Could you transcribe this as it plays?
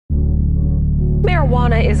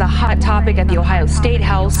Marijuana is a hot topic at the Ohio State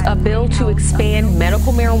House. A bill to expand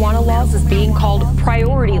medical marijuana laws is being called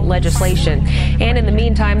priority legislation. And in the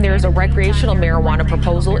meantime, there is a recreational marijuana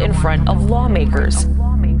proposal in front of lawmakers.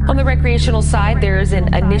 On the recreational side, there is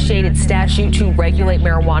an initiated statute to regulate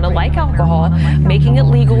marijuana like alcohol, making it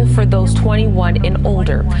legal for those 21 and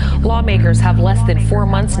older. Lawmakers have less than 4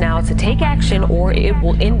 months now to take action, or it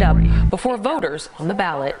will end up before voters on the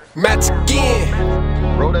ballot. Match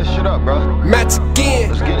again. Roll that shit up, bro. Match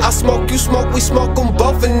again. I smoke, you smoke, we smoke them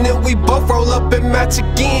both, and then we both roll up and match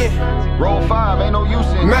again. Roll 5, ain't no use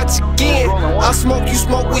in match again. I smoke, you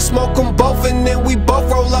smoke, we smoke them both, and then we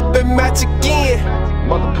both roll up and match again.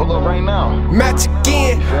 About to pull up right now. Match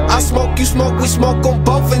again. I smoke, you smoke, we smoke them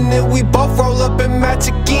both, and then we both roll up and match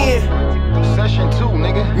again. Session 2,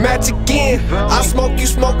 nigga. Match again. I smoke, you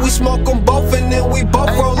smoke, we smoke them both, and then we both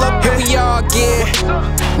roll up. Here we are again.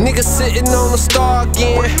 Niggas sitting on the star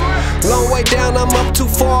again. Long way down, I'm up too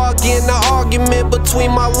far again. The argument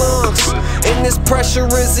between my lungs, and this pressure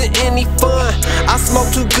isn't any fun. I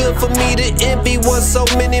smoke too good for me to envy one. So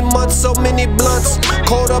many months, so many blunts.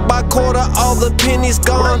 Quarter by quarter, all the pennies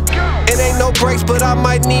gone. It ain't no breaks, but I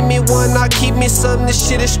might need me one. I keep me some, this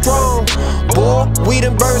shit is strong. Boy, we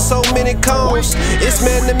done burned so many cones. It's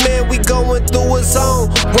man to man, we going through a zone.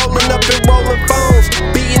 Rolling up and rolling phones,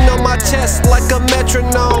 beating on my chest like a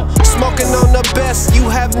metronome. Smoking on the best you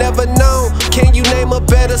have never known. Can you name a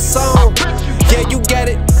better song? Yeah, you get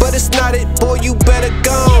it, but it's not it, boy, you better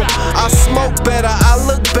go. I smoke better, I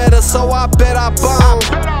look better, so I bet I bone.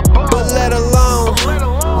 But let alone,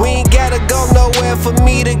 we ain't gotta go nowhere for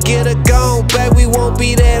me to get a gone. Babe, we won't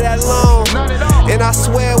be there that long. And I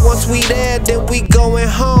swear once we there, then we going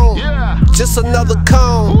home. Just another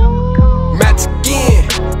cone. Match again.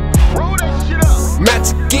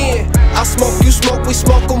 Match again. I smoke, you smoke, we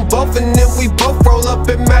smoke them both, and then we both roll up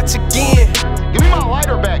and match again. Give me my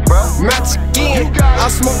lighter back, bro. Match again. I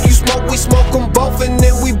smoke, you smoke, we smoke them both, and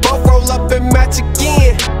then we both roll up and match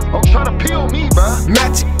again. Don't try to peel me, bro.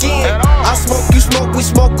 Match again. I smoke, you smoke, we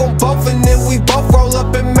smoke them both, and then we both roll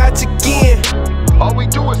up and match again. All we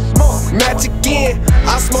do is smoke. Match again.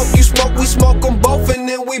 I smoke, you smoke, we smoke them both, and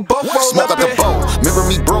then we both roll smoke up. Smoke at the boat, remember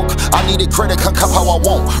me broke. I needed credit, cut how I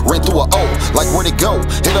want. Ran through a O, like where'd it go?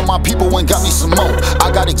 Hit up my people and got me some more.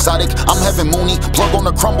 I got exotic, I'm having Mooney. Plug on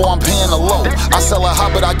the crumble, I'm paying a low. I sell a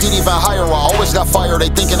high, but I get even higher. I always got fire, they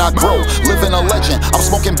thinking I grow. Living a legend, I'm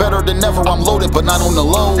smoking better than ever. I'm loaded, but not on the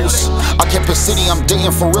lows. I kept a city, I'm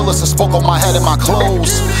dating for realists. I spoke on my head and my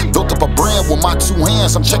clothes. Built up a brand with my 2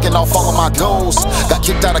 hands, I'm checking off all of my goals. Got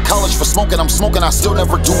kicked out of college for smoking, I'm smoking, I still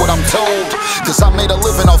never do what I'm told. Cause I made a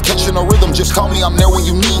living off catching a rhythm, just call me, I'm there when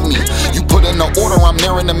you need me. You put in the order, I'm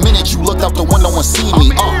there in a minute, you looked out the window and see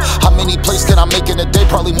me. How many plays can I make in a day?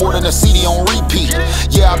 Probably more than a CD on repeat.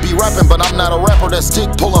 Yeah, I be rapping, but I'm not a rapper that's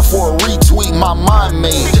dick pulling for a retweet. My mind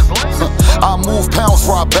made. I move pounds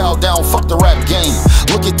before I bow down, fuck the rap game.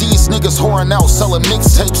 Look at these niggas whoring out, selling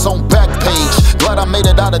mixtapes on Backpage. Glad I made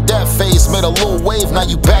it out of that phase, made a little wave, now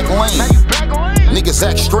you back lane. Niggas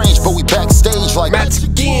act strange, but we backstage like match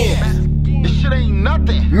again. This shit ain't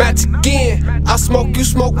nothing. Match again. I smoke, you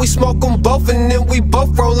smoke, we smoke them both, and then we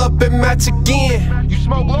both roll up and match again. You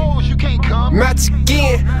smoke lows, you can't come. Match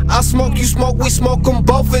again. I smoke, you smoke, we smoke them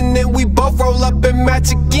both, and then we both roll up and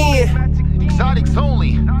match again. Exotics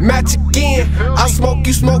only. Match again. I smoke,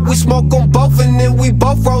 you smoke, we smoke them both, and then we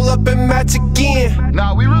both roll up and match again.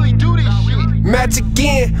 Nah, we really do this shit. Match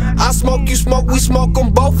again. I smoke, you smoke, we smoke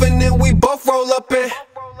them both, and then we both roll up and.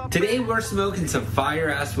 Today we're smoking some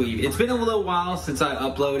fire-ass weed. It's been a little while since I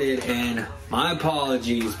uploaded, and my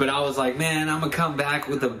apologies, but I was like, man, I'm gonna come back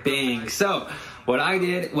with a bang. So what I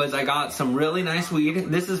did was I got some really nice weed.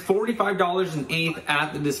 This is $45 an eighth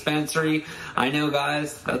at the dispensary. I know,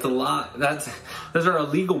 guys, that's a lot. Those are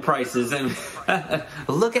illegal prices. And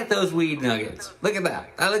look at those weed nuggets. Look at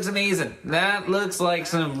that. That looks amazing. That looks like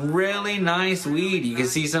some really nice weed. You can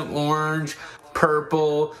see some orange,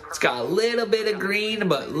 purple. It's got a little bit of green,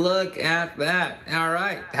 but look at that. All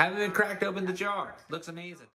right, haven't even cracked open the jar. Looks amazing.